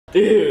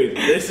Dude,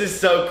 this is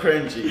so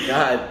cringy.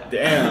 God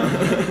damn.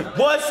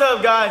 What's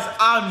up, guys?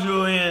 I'm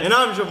Julian. And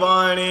I'm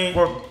Giovanni.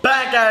 We're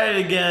back at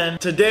it again.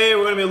 Today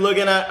we're gonna be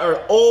looking at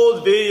our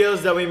old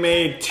videos that we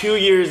made 2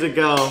 years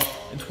ago.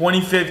 In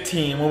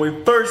 2015, when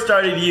we first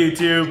started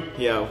YouTube.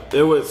 Yo,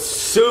 it was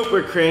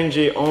super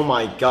cringy. Oh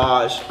my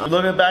gosh. We're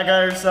looking back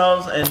at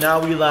ourselves and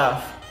now we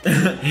laugh.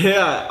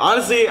 Yeah,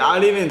 honestly, I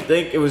didn't even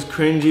think it was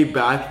cringy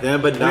back then,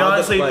 but now we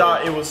honestly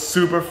thought it was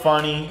super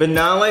funny. But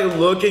now, like,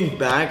 looking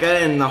back at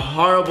it and the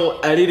horrible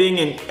editing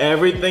and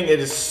everything, it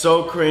is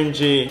so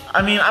cringy.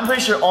 I mean, I'm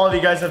pretty sure all of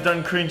you guys have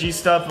done cringy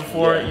stuff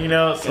before, you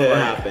know? So it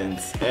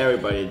happens.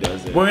 Everybody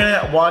does it. We're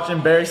gonna watch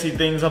embarrassing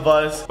things of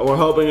us. We're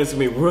hoping it's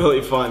gonna be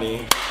really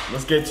funny.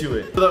 Let's get to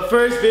it. So the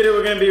first video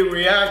we're gonna be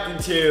reacting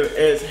to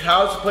is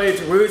how to play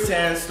Thru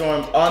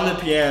Sandstorm on the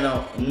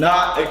piano,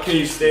 not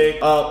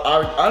acoustic.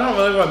 I don't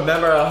really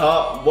remember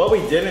what we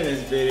did in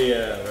this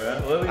video,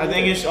 bro. I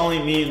think it's only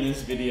me in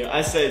this video.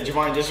 I said,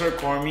 Giovanni, just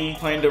record me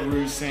playing the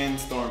Thru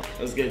Sandstorm.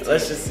 Let's get to it.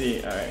 Let's just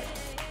see. All right.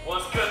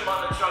 What's good,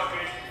 mother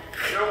truckers?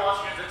 You're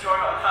watching a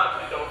tutorial on how to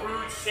play the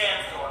Thru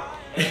Sandstorm.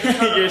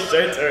 Your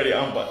shirt's already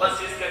on, but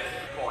let's just get to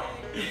the point.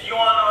 If you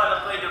want to know how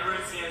to play the Thru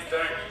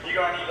Sandstorm, you're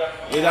gonna need a.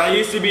 Yeah, that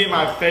used to be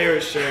my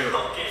favorite shirt.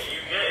 Okay, you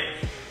get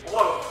it.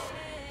 Whoa.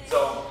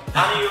 So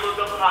I need to look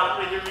up how to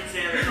play the Thru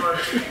Sandstorm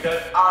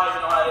because I don't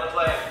even know how to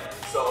play it.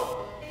 So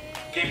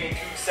give me 2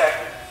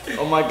 seconds.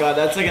 Oh my god,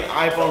 that's like an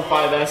iPhone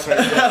 5S right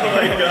there.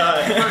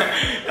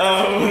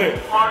 oh my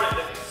god. Part of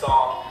the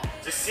song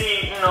to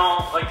see, you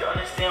know, like to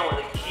understand where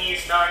the key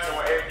starts and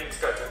where everything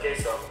starts. Okay,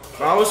 so.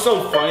 I was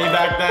so funny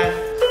back then.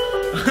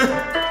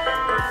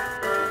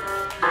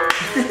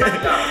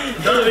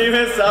 Doesn't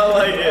even sound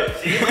like it.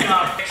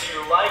 Make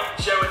sure you like,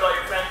 share with all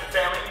your friends and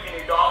family, even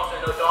your dogs. I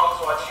know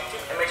dogs watch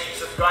YouTube, and make sure you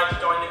subscribe to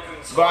join the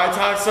Goon Squad. But I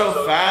talked so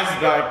fast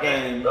back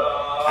then.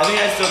 I think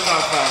I still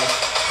talk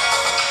fast.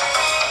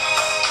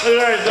 Look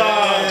at our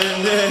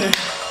dog.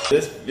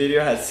 This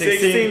video has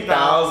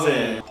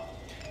 16,000.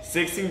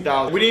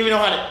 16,000. We didn't even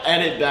know how to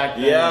edit back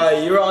then. Yeah,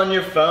 you were on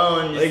your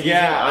phone. Like,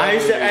 yeah, I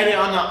used to edit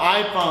on the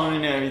iPhone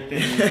and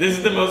everything. This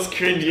is the most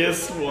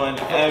cringiest one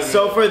ever.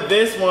 So for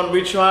this one,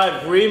 we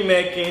tried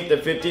remaking the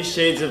 50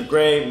 Shades of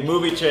Grey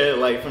movie trailer,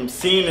 like from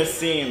scene to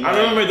scene. I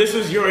remember this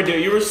was your idea.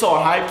 You were so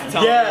hyped to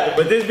tell me. Yeah,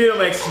 but this video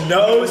makes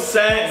no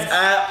sense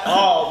at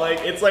all.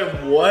 Like, it's like,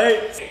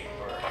 what?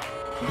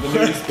 The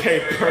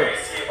newspaper.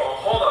 Oh,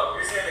 hold up.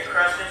 You're saying the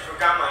Crash Kids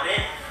forgot my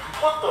name?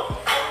 What the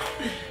fuck?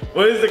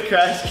 What is the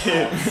Crash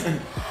Kids?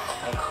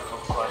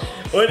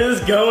 What is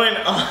going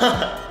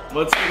on?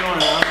 What's going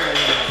on right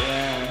now?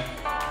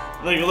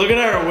 Yeah. Like, look at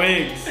our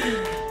wigs.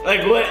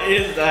 Like, what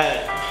is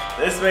that?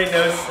 This made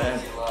no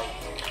sense.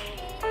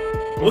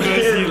 What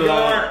is going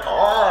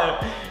on?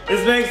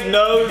 This makes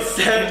no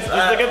sense. Just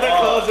look at the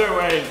clothes they're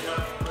wearing.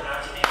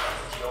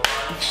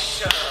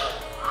 Shut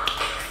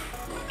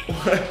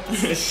What?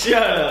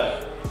 Shut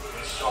up.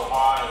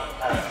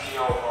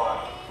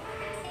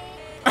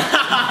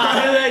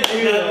 How did I do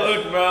that?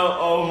 Look, bro.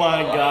 Oh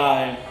my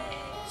god.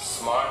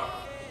 Smart.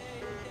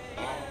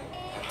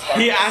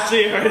 He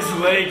actually hurt his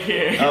leg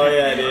here. Oh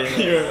yeah, it is.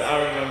 I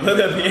remember. Look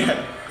at me.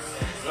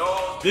 No.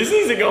 This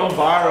needs to go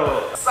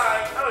viral.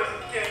 Sorry, I was a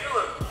kid. You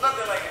look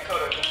nothing like a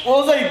Dakota. Well,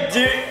 it's like,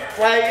 dude,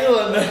 like, you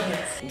look.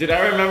 Dude,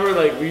 I remember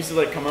like we used to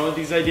like come up with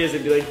these ideas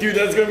and be like, dude,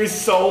 that's gonna be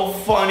so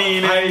funny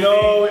and I everything.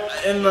 know,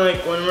 and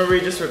like whenever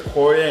we just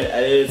record it and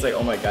edit it, it's like,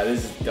 oh my god,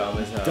 this is dumb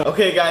as hell.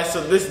 Okay guys, so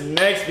this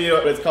next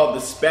video, it's called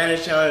the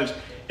Spanish Challenge.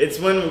 It's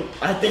when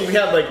I think we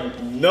had like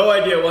no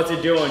idea what to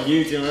do on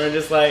YouTube. We're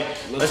just like,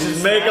 let's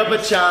just make up a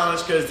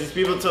challenge because these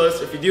people told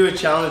us if you do a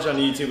challenge on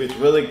YouTube, it's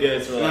really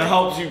good. So and like, it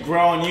helps you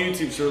grow on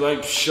YouTube. So we're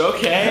like,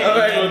 okay.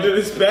 Alright, we'll do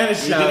the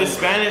Spanish We challenge. did the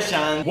Spanish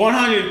challenge.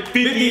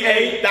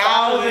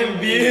 158,000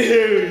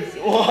 views.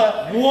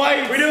 What?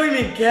 We don't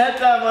even get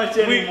that much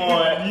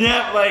anymore.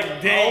 Yeah,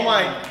 like dang. Oh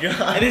my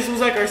god. And this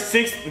was like our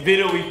 6th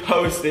video we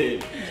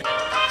posted.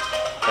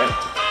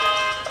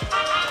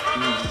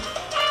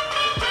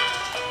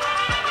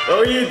 What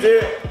were you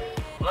doing?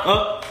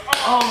 Oh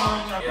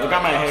my god. Look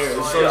at my hair.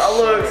 It's so I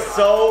look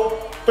so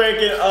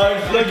freaking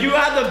ugly. Look, you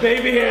had the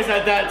baby hairs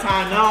at that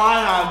time. Now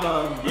I have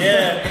them.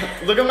 Yeah.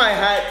 Look at my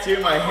hat too,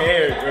 my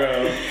hair,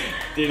 bro.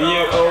 Did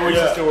you always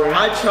used to wear?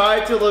 I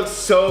tried to look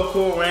so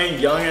cool wearing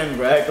Young and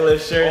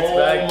Reckless shirts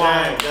back Oh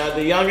my then. god,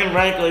 the Young and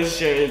Reckless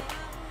shirt.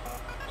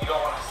 You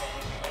don't want to say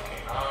anything.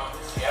 Okay, I don't know what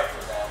to say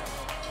after that.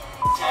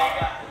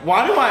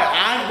 Why do I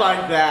act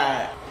like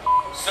that?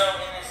 So in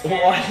this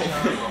What?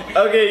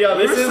 Okay, yo,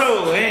 This this is is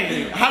so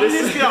lame. How did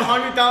this get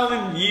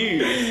 100,000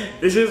 views?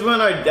 This is when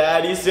our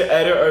dad used to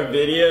edit our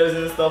videos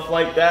and stuff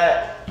like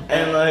that.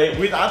 And like,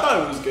 I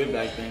thought it was good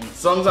back then.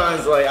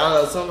 sometimes like, I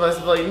don't know, sometimes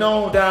I'm like,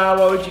 no dad,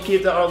 why would you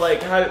keep that? Or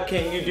like, how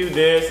can you do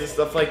this and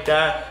stuff like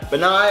that. But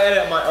now I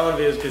edit my own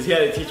videos because he had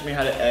to teach me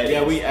how to edit.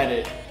 Yeah, we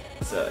edit.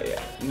 So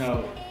yeah.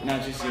 No,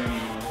 not just you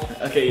anymore.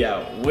 Okay,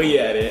 yeah, we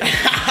edit.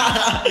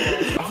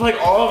 I feel like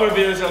all of our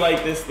videos are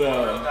like this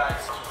though.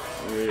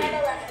 Weird.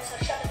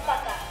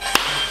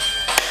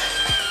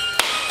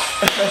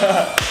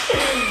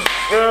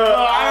 Bro,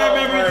 I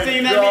remember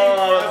seeing that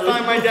meme.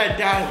 my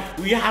dad,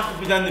 we have to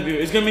put that in the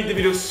video. It's gonna make the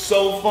video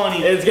so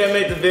funny. It's gonna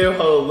make the video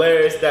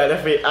hilarious that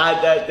if we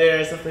add that there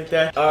and stuff like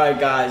that. Alright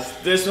guys,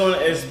 this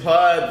one is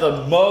probably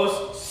the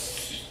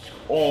most,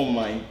 oh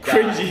my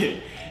god,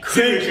 cringy.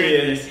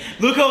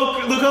 Look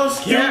how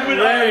stupid Get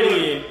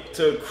ready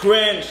to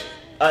cringe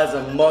as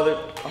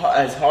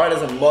hard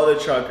as a mother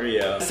trucker,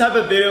 yo. This type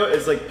of video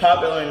is like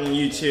popular on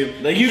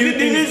YouTube. Like you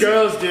think these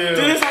girls do. Dude,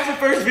 this is the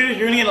first video.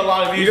 You're gonna get a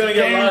lot of views. You're gonna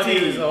get a lot of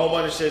views and a whole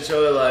bunch of shit.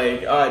 So they're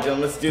like, all right, John,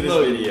 let's do this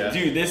video.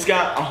 Dude, this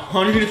got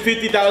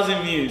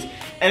 150,000 views,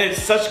 and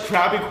it's such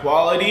crappy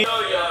quality. Yo.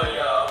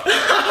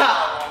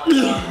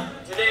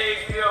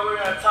 Today's video, we're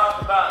gonna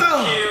talk about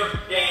cute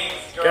things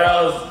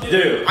Girls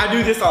do. I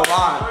do this a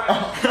lot.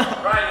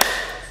 Right,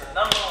 it's the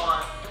number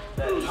one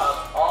that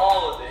tops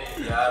all of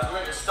these, guys. We're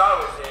gonna start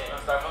with it.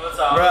 Let's start from the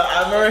top. Bro,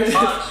 I remember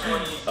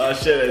oh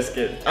shit, I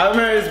skipped. I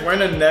remember just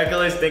wearing a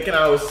necklace thinking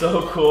I was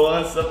so cool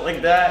and stuff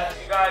like that.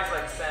 You guys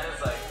like send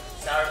us like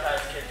Sour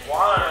Patch Kids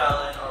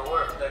watermelon or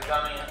work the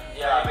gummy.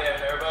 Yeah, anybody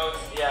have P.O.BOX?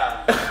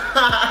 Yeah.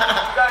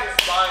 You guys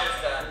buy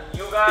us that.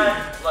 You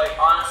guys, like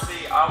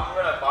honestly, I'm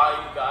gonna buy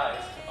you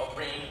guys a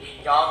ring.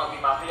 Y'all gonna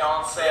be my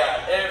fiance.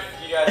 Yeah. If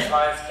you guys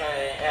buy us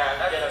candy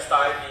and get us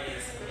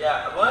diabetes.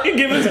 Yeah. What? You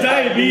give us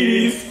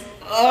diabetes.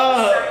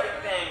 The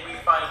second thing we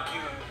find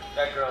cute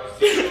that girls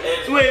do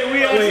is Wait,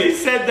 we actually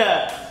said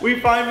that. We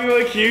find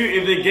people cute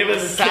if they give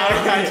us Sour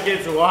Patch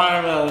Kids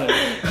watermelon.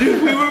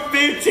 Dude, we were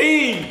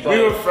 15.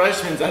 We were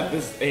freshmen at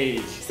this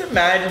age. Just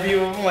imagine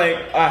people from like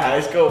our high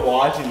school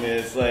watching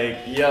this, like,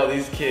 yo,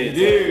 these kids.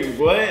 Dude,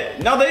 what?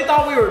 No, they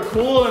thought we were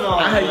cool and all.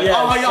 Like, Yeah,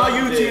 oh, y'all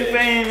some YouTube did.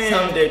 famous.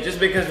 Some did, just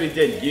because we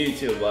did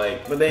YouTube,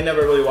 like, but they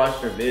never really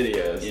watched our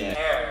videos. Yeah.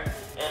 hair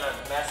in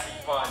a messy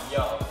bun,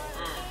 yo.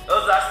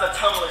 That's the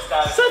Tumblr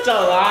style. Such a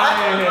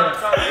liar.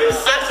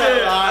 Such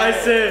a lie. I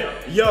said,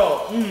 yo,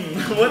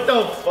 what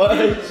the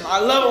fuck? I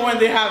love it when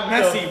they have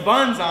messy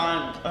buns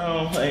on.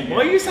 Oh my god. Why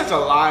are you such a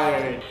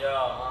liar?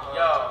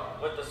 Yo,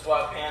 with the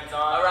sweatpants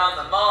on. Around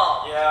the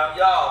mall. Yeah.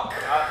 Yo,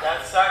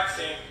 that's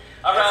sexy.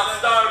 Around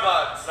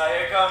Starbucks. Now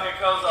here comes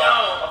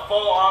a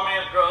full army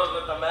of girls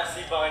with a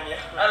messy bun, yeah.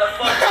 And a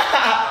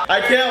fucking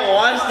I can't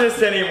watch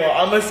this anymore.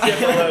 I'm gonna skip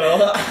a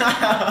little.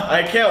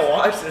 I can't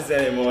watch this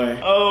anymore.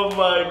 Oh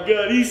my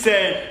god, he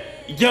said,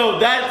 yo,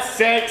 that's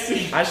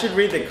sexy. I should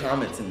read the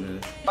comments in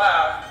this.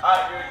 laugh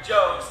at your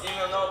jokes,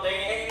 even though they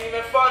ain't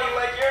even funny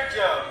like your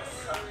jokes.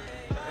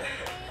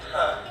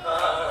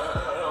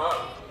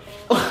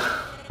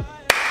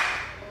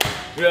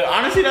 Dude,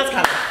 honestly, that's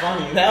kind of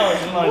funny. That was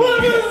funny.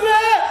 What was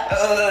that?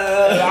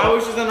 If I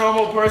was just a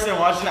normal person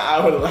watching it,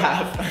 I would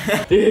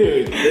laugh.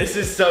 Dude, this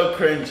is so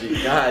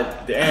cringy.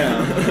 God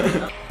damn.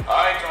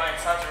 Alright, Joanne,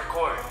 it's time to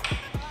record.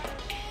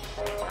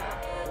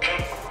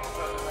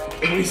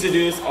 We used to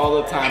do this all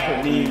the time for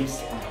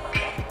memes.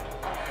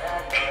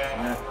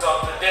 So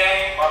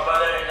today, my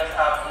brother doesn't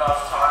have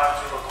enough time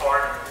to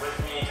record with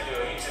me to do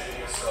a YouTube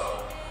video,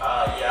 so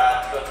yeah, I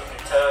have to go take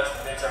the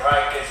test. It's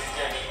alright because he's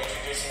going to be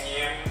introducing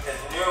you his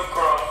new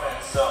girlfriend,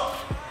 so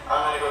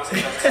I'm going to go take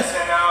the test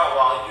right now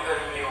while you're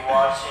going to be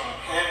watching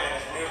him and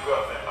his new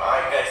girlfriend.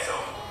 Alright guys, so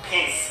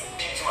peace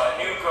to my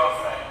new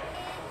girlfriend.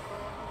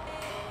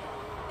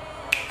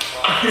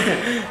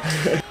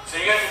 So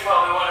you guys are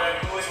probably wondering,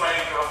 who is my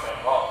new girlfriend?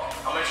 Well,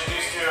 I'm going to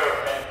introduce you to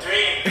her in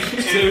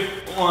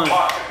 3, 2, 1.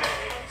 Watch her,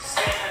 baby.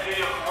 Stay in the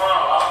video, come on,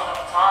 I don't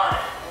have time.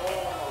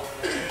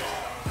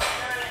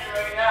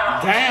 Right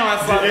now. Damn, I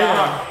saw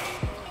that.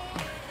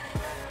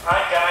 Hi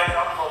guys,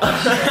 I'm full.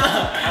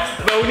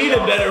 But we need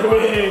a better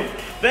wig.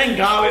 Thank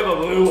God we have a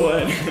blue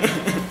one.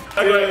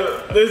 Dude,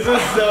 this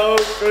is so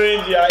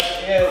cringy. I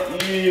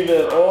can't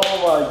even. Oh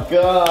my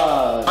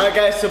god. Alright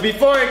guys, so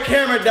before our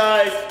camera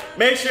dies,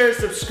 make sure to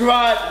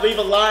subscribe, leave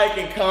a like,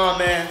 and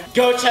comment.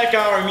 Go check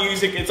out our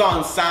music. It's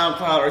on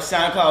SoundCloud or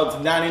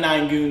SoundCloud's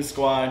 99 Goon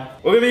Squad.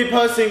 We're gonna be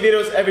posting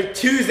videos every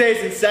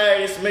Tuesdays and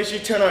Saturdays, so make sure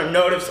you turn our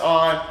notifs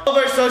on. All of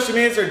our social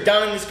medias are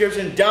down in the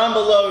description down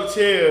below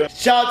too.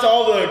 Shout out to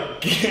all the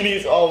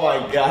Goonies. Oh my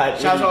god.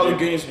 Shout out to all the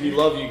Goonies. We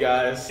love you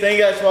guys. Thank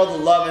you guys for all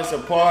the love and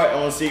support, and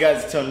we'll see you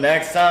guys until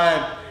next time.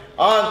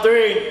 On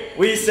 3,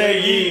 we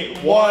say ye.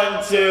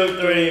 1, 2,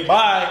 3,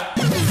 bye.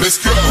 Let's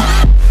go.